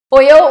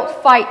Oil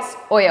fights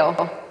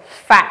oil.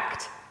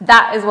 Fact.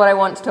 That is what I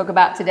want to talk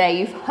about today.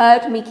 You've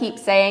heard me keep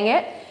saying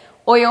it.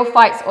 Oil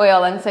fights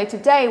oil. And so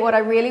today what I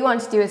really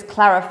want to do is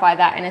clarify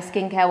that in a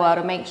skincare world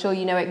and make sure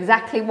you know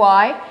exactly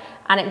why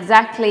and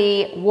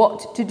exactly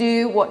what to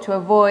do, what to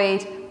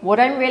avoid, what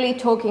I'm really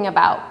talking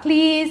about.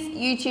 Please,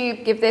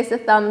 YouTube, give this a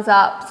thumbs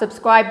up,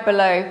 subscribe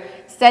below,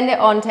 send it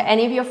on to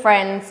any of your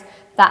friends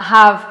that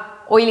have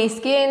oily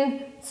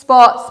skin,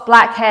 spots,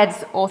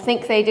 blackheads, or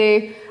think they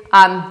do.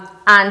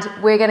 And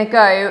we're going to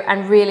go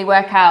and really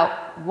work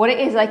out what it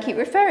is I keep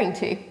referring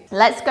to.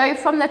 Let's go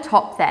from the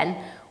top then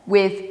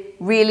with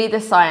really the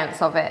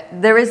science of it.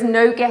 There is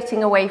no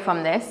getting away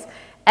from this.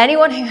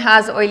 Anyone who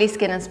has oily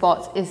skin and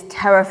spots is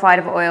terrified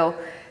of oil.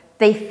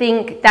 They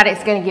think that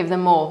it's going to give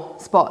them more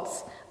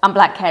spots and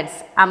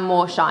blackheads and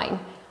more shine.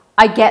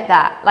 I get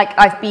that. Like,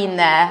 I've been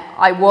there.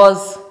 I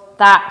was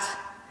that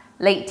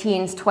late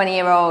teens,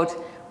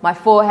 20-year-old. My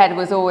forehead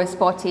was always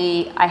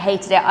spotty. I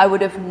hated it. I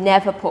would have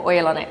never put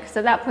oil on it because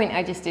at that point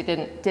I just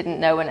didn't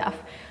know enough.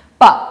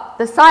 But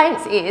the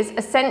science is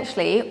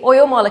essentially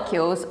oil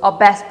molecules are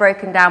best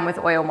broken down with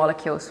oil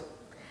molecules.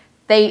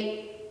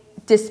 They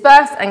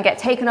disperse and get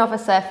taken off a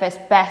surface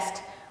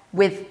best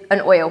with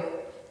an oil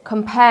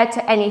compared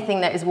to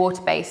anything that is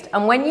water-based.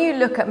 And when you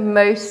look at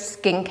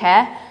most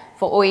skincare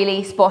for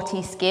oily,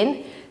 spotty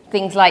skin,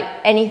 things like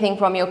anything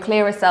from your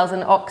Clearacells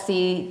and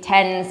Oxy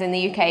 10s in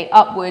the UK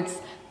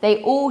upwards,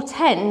 they all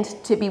tend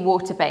to be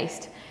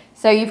water-based.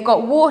 So you've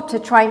got water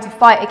trying to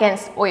fight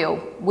against oil,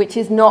 which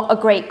is not a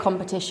great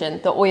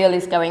competition. The oil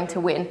is going to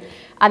win.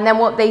 And then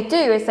what they do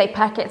is they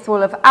pack it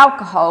full of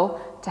alcohol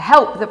to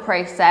help the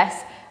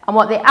process. And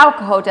what the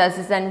alcohol does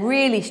is then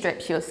really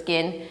strips your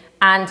skin,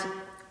 and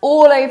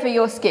all over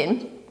your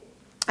skin,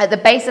 at the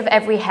base of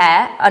every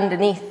hair,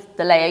 underneath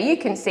the layer, you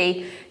can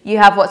see you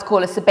have what's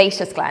called a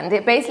sebaceous gland.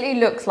 It basically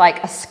looks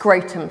like a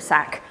scrotum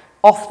sac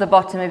off the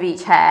bottom of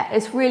each hair.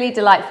 It's really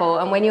delightful,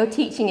 and when you're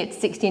teaching it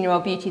to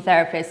 16-year-old beauty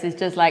therapists, it's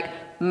just like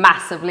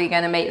massively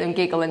going to make them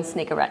giggle and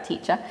snigger at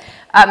teacher.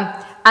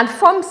 And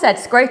from said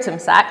scrotum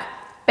sac,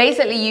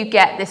 basically you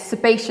get this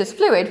sebaceous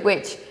fluid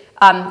which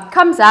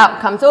comes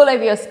all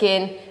over your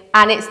skin,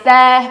 and it's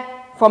there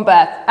from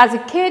birth. As a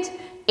kid,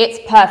 it's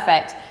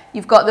perfect.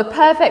 You've got the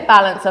perfect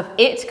balance of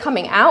it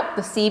coming out,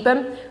 the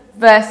sebum,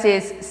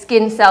 versus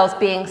skin cells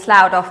being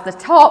sloughed off the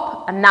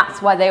top, and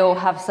that's why they all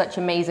have such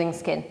amazing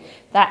skin.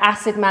 That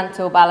acid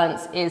mantle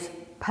balance is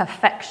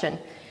perfection.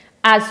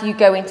 As you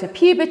go into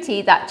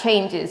puberty, that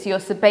changes. Your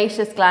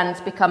sebaceous glands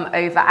become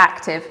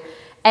overactive.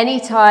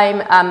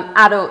 Anytime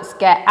adults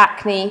get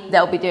acne,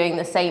 they'll be doing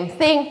the same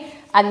thing.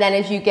 And then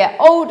as you get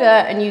older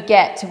and you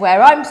get to where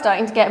I'm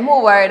starting to get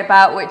more worried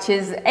about, which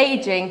is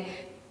aging,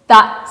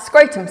 that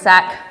scrotum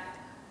sac,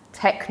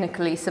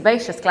 technically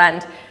sebaceous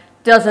gland,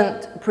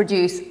 doesn't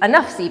produce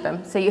enough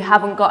sebum, so you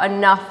haven't got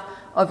enough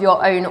of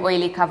your own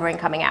oily covering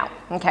coming out.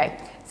 Okay,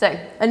 so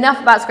enough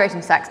about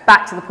scrotum sacs,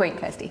 back to the point,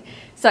 Kirsty.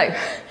 So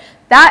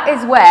that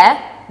is where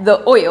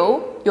the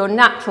oil, your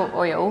natural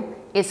oil,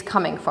 is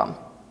coming from.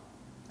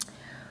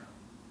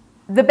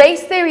 The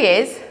base theory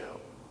is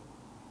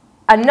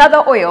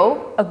another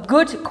oil, a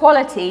good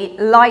quality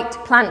light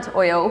plant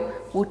oil,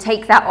 will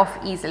take that off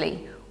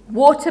easily.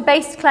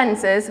 Water-based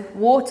cleansers,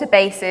 water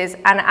bases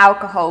and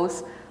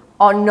alcohols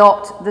are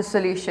not the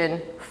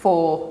solution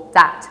for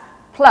that.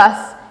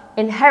 Plus,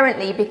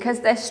 inherently, because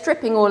they're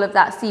stripping all of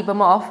that sebum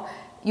off,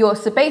 your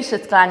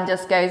sebaceous gland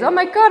just goes, oh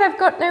my God, I've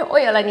got no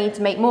oil, I need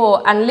to make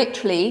more. And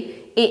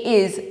literally, it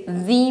is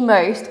the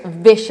most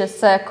vicious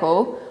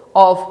circle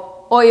of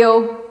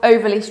oil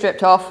overly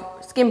stripped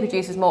off, skin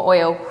produces more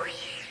oil,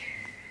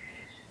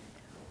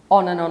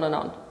 on and on and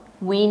on.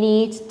 We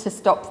need to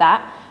stop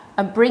that,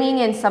 and bringing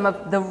in some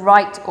of the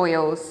right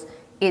oils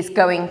is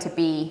going to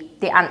be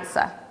the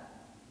answer.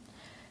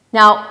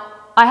 Now,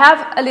 I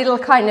have a little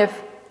kind of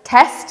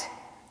test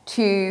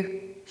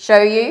to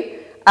show you.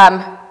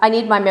 I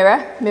need my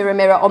mirror,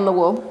 mirror on the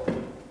wall.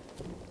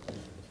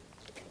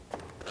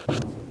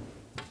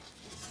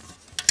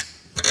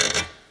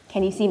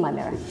 Can you see my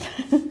mirror?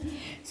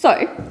 So,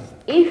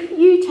 if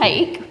you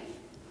take,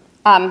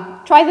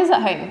 try this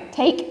at home,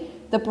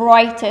 take the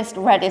brightest,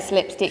 reddest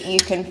lipstick you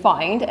can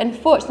find.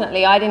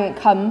 Unfortunately, I didn't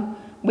come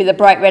with a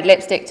bright red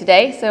lipstick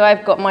today, so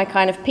I've got my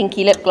kind of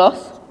pinky lip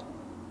gloss,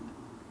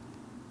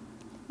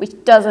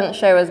 which doesn't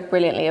show as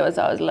brilliantly as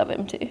I would love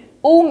him to.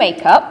 All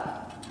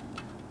makeup,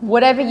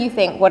 whatever you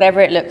think, whatever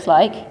it looks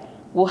like,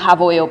 will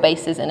have oil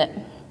bases in it.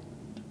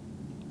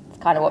 It's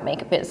kind of what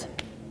makeup is.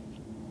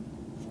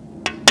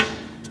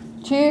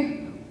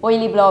 2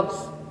 oily blobs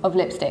of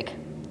lipstick.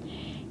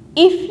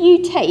 If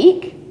you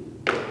take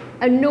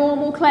a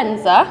normal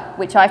cleanser,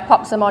 which I've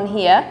popped some on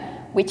here,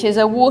 which is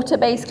a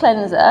water-based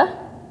cleanser,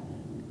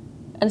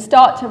 and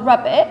start to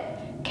rub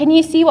it, can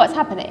you see what's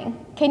happening?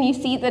 Can you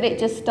see that it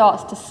just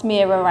starts to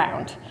smear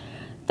around?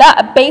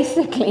 That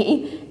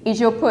basically is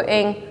you're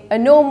putting a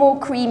normal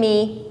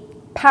creamy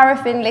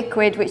paraffin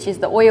liquid, which is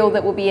the oil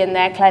that will be in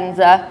their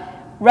cleanser,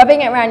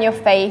 rubbing it around your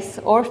face,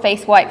 or a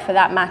face wipe for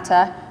that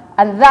matter,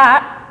 and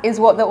that is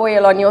what the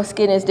oil on your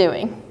skin is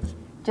doing.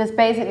 just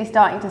basically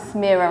starting to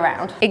smear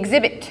around.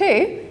 Exhibit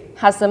 2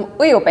 has some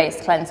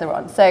oil-based cleanser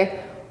on. So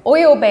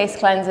oil-based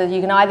cleansers,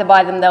 you can either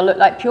buy them, they'll look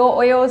like pure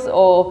oils,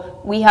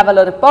 or we have a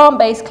lot of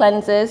balm-based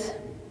cleansers.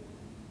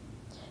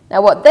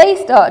 Now what they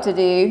start to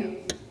do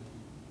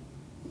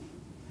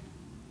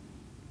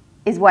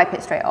is wipe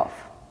it straight off.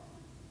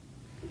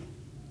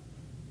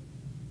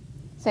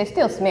 So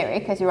still smeary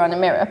because you're on a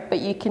mirror, but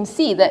you can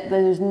see that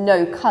there's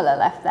no colour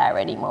left there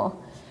anymore.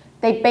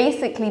 They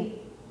basically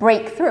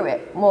break through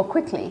it more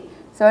quickly.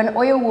 So an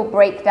oil will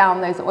break down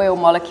those oil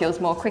molecules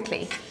more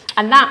quickly.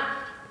 And that,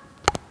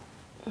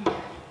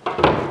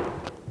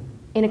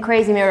 in a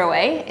crazy mirror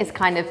way, is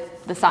kind of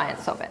the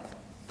science of it.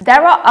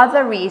 There are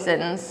other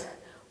reasons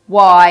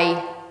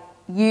why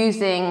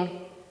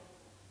using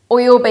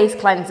oil-based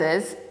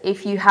cleansers,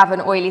 if you have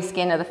an oily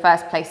skin, are the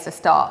first place to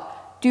start.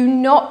 Do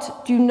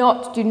not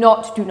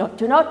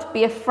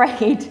be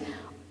afraid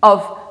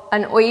of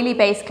an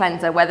oily-based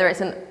cleanser, whether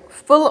it's a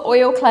full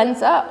oil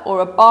cleanser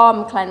or a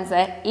balm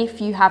cleanser. If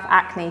you have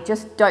acne,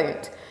 just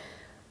don't.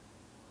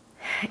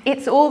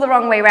 It's all the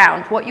wrong way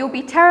around. What you'll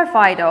be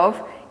terrified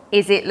of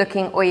is it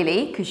looking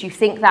oily because you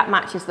think that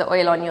matches the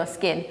oil on your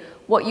skin.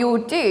 What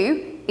you'll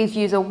do is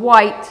use a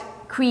white,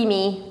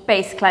 creamy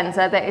base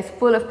cleanser that is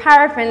full of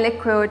paraffin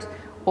liquid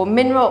or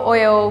mineral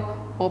oil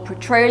or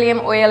petroleum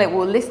oil. It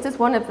will list as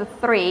one of the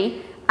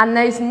 3, and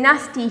those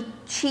nasty,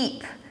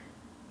 cheap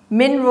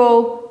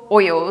mineral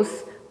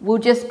oils will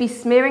just be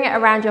smearing it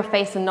around your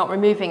face and not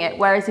removing it.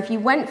 Whereas if you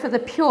went for the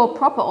pure,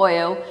 proper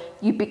oil,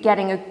 you'd be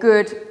getting a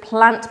good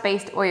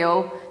plant-based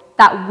oil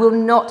that will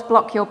not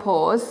block your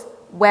pores,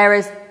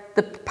 whereas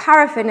the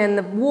paraffin and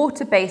the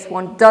water-based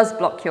one does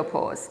block your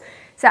pores.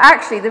 So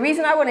actually, the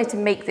reason I wanted to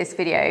make this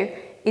video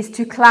is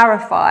to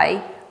clarify,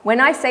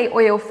 when I say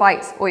oil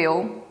fights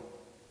oil,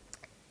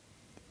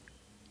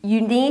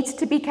 you need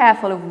to be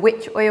careful of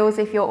which oils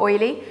if you're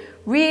oily.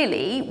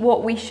 Really,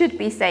 what we should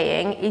be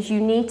saying is you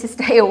need to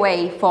stay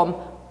away from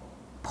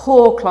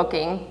pore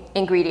clogging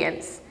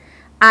ingredients.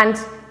 And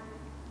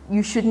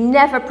you should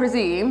never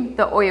presume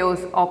that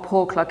oils are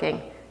pore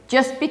clogging.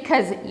 Just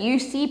because you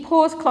see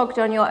pores clogged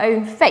on your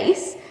own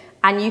face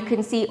and you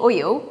can see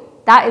oil,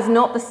 that is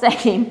not the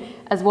same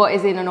as what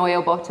is in an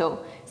oil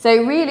bottle.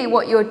 So really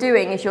what you're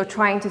doing is you're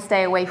trying to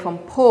stay away from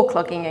pore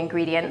clogging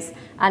ingredients.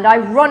 And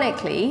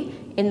ironically,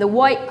 in the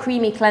white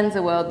creamy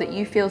cleanser world that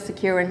you feel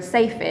secure and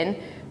safe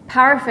in,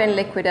 paraffin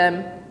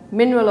liquidum,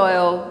 mineral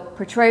oil,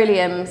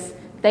 petroleums,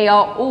 they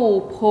are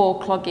all pore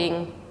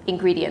clogging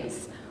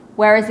ingredients.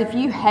 Whereas if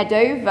you head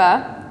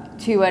over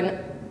to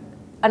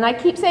and I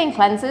keep saying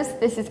cleansers,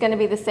 this is going to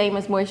be the same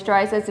as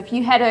moisturizers. If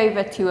you head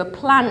over to a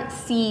plant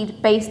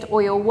seed based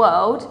oil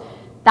world,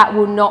 that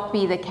will not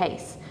be the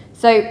case.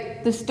 So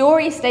the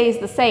story stays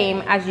the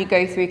same as you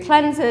go through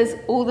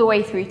cleansers, all the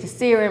way through to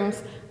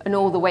serums, and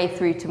all the way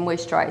through to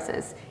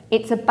moisturizers.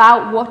 It's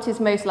about what is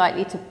most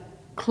likely to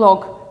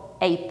clog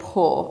a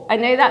pore. I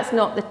know that's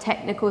not the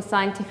technical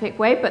scientific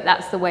way, but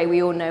that's the way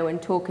we all know and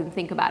talk and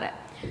think about it.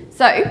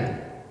 So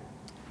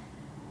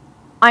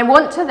I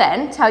want to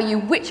then tell you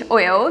which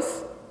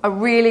oils are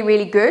really,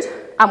 really good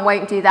and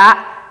won't do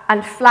that,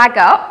 and flag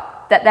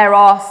up that there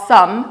are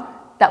some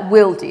that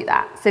will do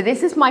that. So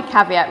this is my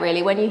caveat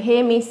really. When you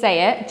hear me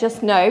say it,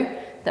 just know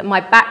that my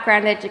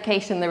background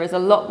education, there is a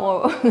lot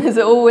more, there's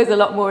always a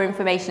lot more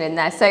information in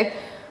there. So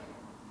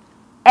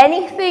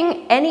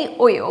any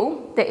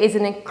oil that is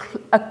an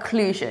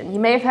occlusion, you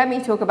may have heard me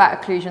talk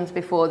about occlusions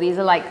before. These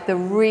are like the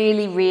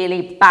really,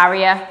 really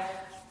barrier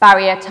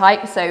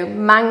type. So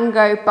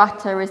mango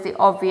butter is the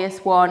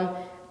obvious one,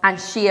 and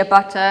shea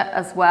butter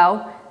as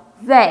well.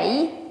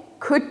 They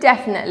could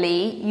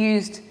definitely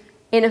used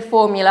in a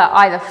formula,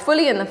 either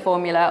fully in the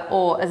formula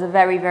or as a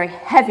very, very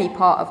heavy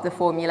part of the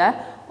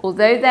formula.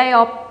 Although they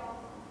are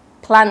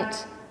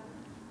plant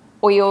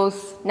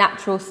oils,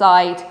 natural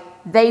side,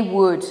 they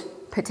would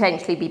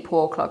potentially be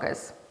pore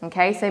cloggers.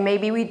 Okay, so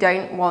maybe we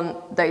don't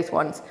want those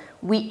ones.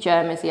 Wheat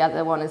germ is the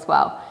other one as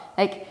well.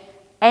 Like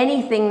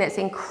anything that's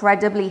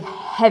incredibly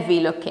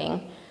heavy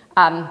looking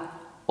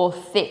or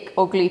thick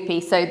or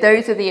gloopy. So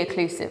those are the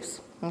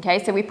occlusives.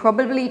 Okay, so we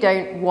probably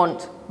don't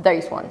want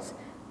those ones.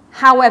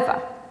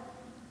 However,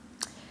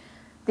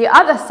 the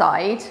other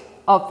side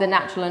of the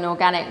natural and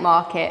organic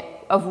market,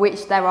 of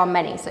which there are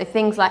many, so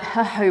things like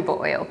jojoba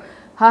oil.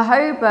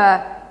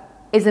 Jojoba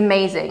is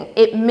amazing.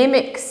 It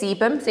mimics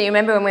sebum. So you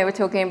remember when we were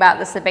talking about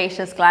the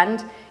sebaceous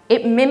gland?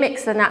 It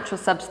mimics the natural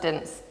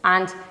substance,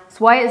 and it's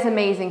why it's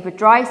amazing for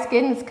dry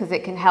skins, because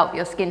it can help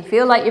your skin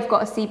feel like you've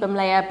got a sebum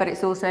layer, but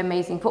it's also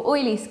amazing for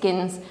oily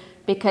skins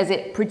because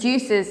it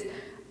produces,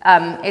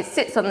 it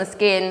sits on the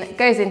skin,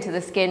 goes into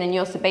the skin, and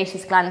your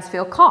sebaceous glands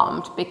feel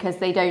calmed because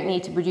they don't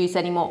need to produce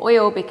any more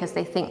oil because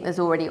they think there's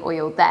already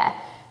oil there.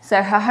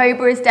 So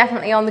jojoba is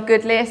definitely on the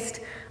good list.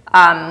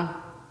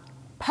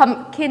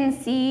 Pumpkin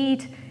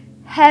seed,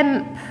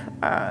 hemp,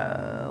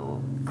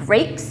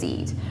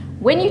 grapeseed.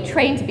 When you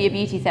train to be a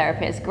beauty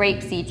therapist,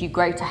 grapeseed you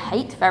grow to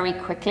hate very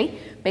quickly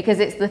because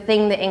it's the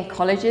thing that in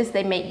colleges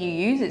they make you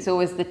use. It's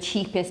always the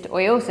cheapest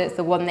oil, so it's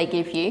the one they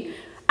give you.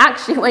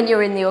 Actually, when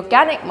you're in the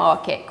organic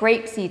market,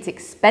 grapeseed's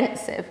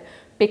expensive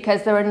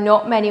because there are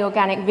not many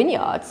organic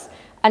vineyards.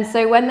 And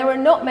so when there are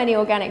not many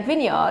organic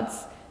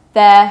vineyards,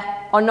 there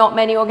are not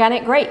many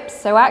organic grapes.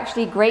 So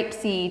actually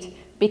grapeseed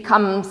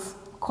becomes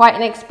quite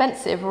an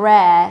expensive,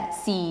 rare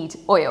seed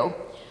oil.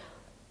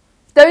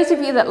 Those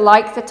of you that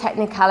like the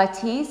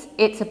technicalities,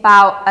 it's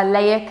about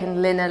oleic and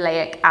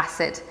linoleic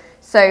acid.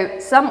 So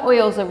some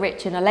oils are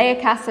rich in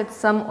oleic acid,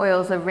 some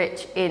oils are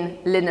rich in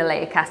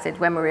linoleic acid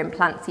when we're in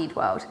plant seed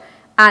world.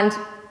 And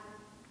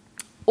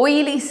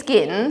oily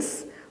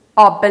skins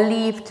are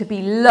believed to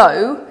be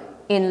low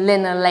in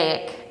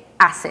linoleic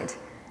acid.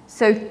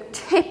 So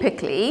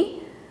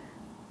typically,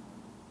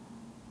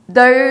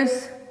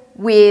 those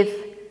with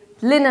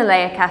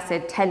linoleic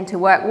acid tend to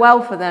work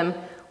well for them,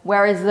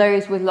 whereas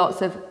those with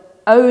lots of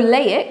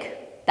oleic,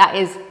 that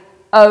is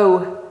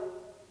O-L-E-I-C,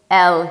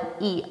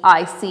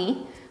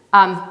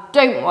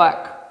 don't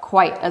work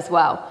quite as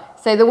well.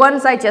 So the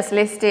ones I just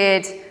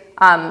listed,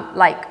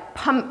 like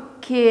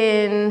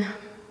pumpkin,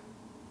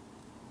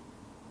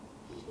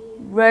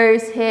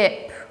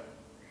 rosehip,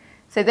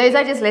 so those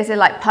I just listed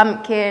like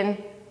pumpkin,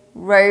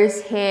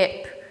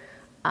 rosehip,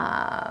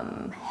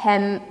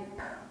 hemp,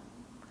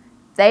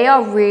 they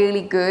are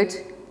really good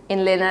in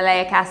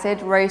linoleic acid.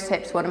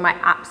 Rosehip's one of my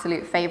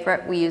absolute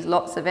favorite. We use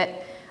lots of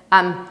it.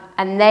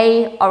 And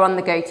they are on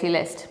the go-to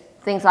list.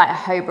 Things like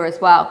jojoba as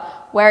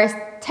well. Whereas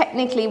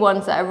technically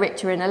ones that are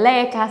richer in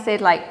oleic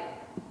acid, like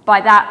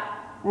by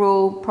that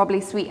rule,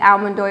 probably sweet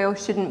almond oil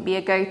shouldn't be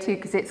a go-to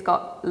because it's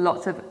got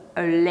lots of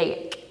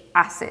oleic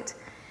acid.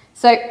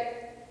 So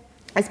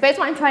I suppose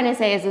what I'm trying to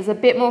say is it's a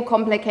bit more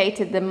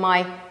complicated than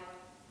my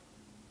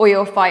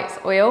oil fights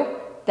oil.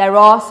 There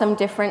are some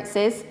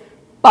differences,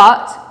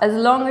 but as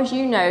long as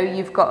you know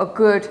you've got a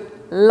good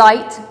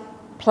light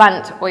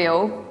plant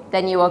oil,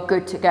 then you are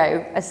good to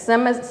go. As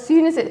soon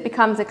as it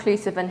becomes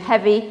occlusive and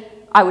heavy,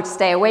 I would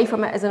stay away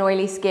from it as an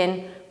oily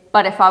skin,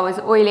 but if I was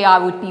oily, I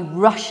would be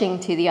rushing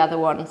to the other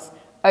ones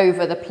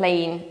over the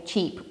plain,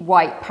 cheap,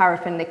 white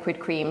paraffin liquid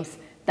creams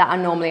that are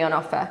normally on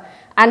offer.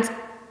 And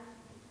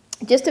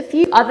just a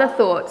few other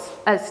thoughts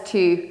as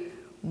to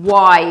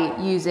why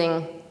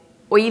using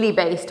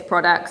oily-based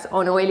products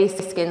on oily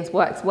skins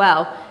works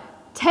well.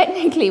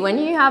 Technically, when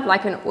you have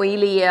like an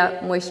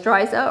oilier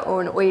moisturizer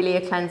or an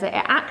oilier cleanser,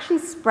 it actually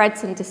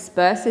spreads and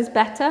disperses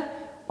better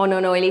on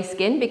an oily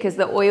skin because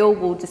the oil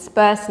will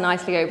disperse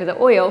nicely over the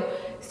oil.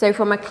 So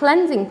from a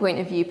cleansing point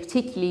of view,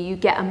 particularly, you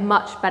get a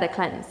much better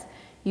cleanse.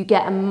 You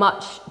get a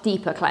much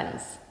deeper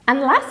cleanse.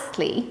 And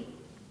lastly,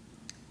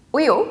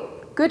 oil,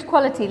 good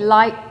quality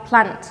light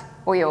plant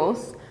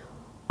oils,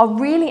 are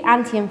really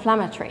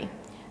anti-inflammatory.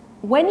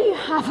 When you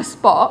have a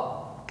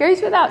spot,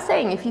 goes without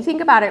saying, if you think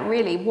about it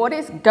really, what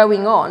is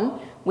going on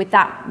with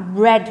that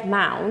red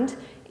mound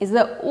is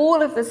that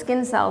all of the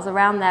skin cells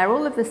around there,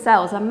 all of the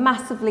cells are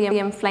massively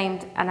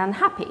inflamed and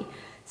unhappy.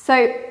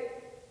 So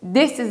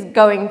this is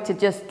going to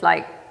just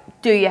like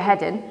do your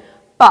head in.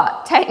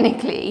 But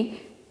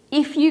technically,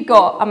 if you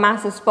got a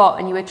massive spot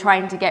and you were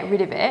trying to get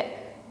rid of it,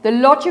 the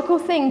logical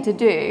thing to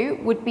do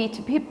would be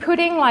to be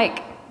putting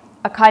like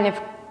a kind of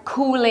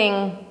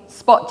cooling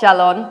spot gel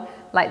on,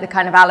 like the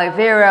kind of aloe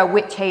vera,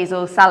 witch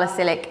hazel,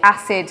 salicylic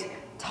acid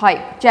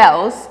type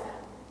gels,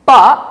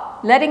 but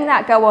letting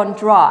that go on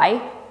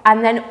dry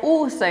and then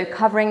also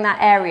covering that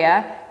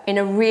area in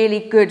a really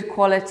good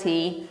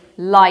quality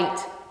light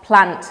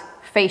plant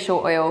facial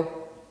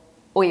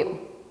oil.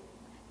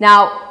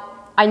 Now,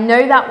 I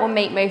know that will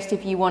make most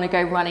of you want to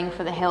go running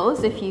for the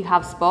hills if you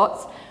have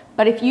spots,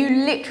 but if you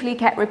literally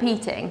kept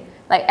repeating,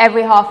 like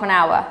every half an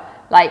hour,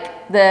 like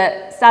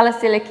the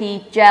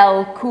salicylic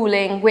gel,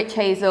 cooling, witch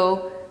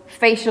hazel,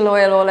 facial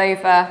oil all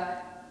over,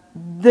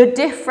 the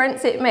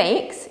difference it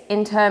makes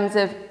in terms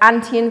of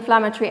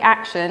anti-inflammatory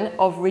action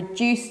of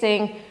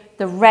reducing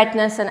the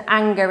redness and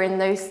anger in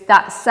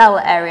that cell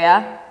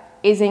area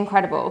is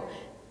incredible.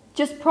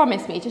 Just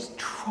promise me, just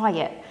try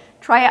it.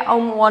 Try it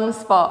on one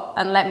spot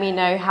and let me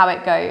know how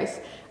it goes.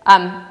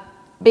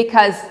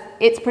 Because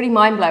it's pretty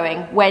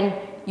mind-blowing when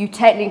you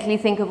technically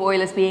think of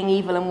oil as being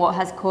evil and what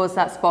has caused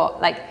that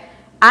spot. Like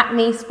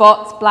acne,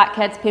 spots,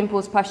 blackheads,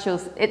 pimples,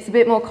 pustules, it's a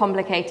bit more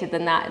complicated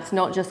than that. It's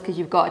not just because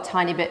you've got a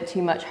tiny bit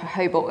too much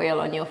jojoba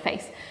oil on your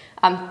face.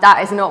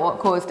 That is not what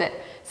caused it.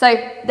 So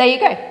there you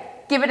go.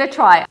 Give it a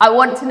try. I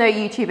want to know,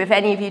 YouTube, if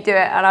any of you do it,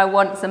 and I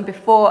want some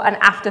before and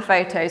after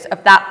photos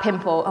of that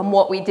pimple and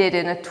what we did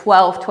in a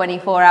 12,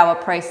 24-hour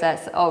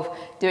process of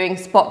doing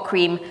spot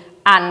cream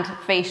and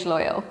facial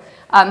oil.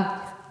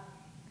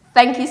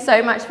 Thank you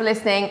so much for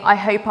listening. I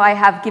hope I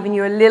have given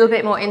you a little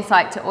bit more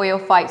insight to oil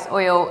fights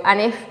oil.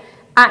 And if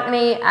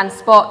acne and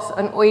spots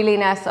and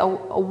oiliness are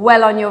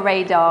well on your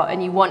radar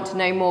and you want to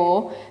know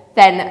more,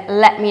 then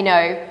let me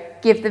know.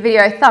 Give the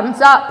video a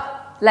thumbs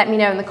up. Let me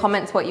know in the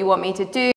comments what you want me to do.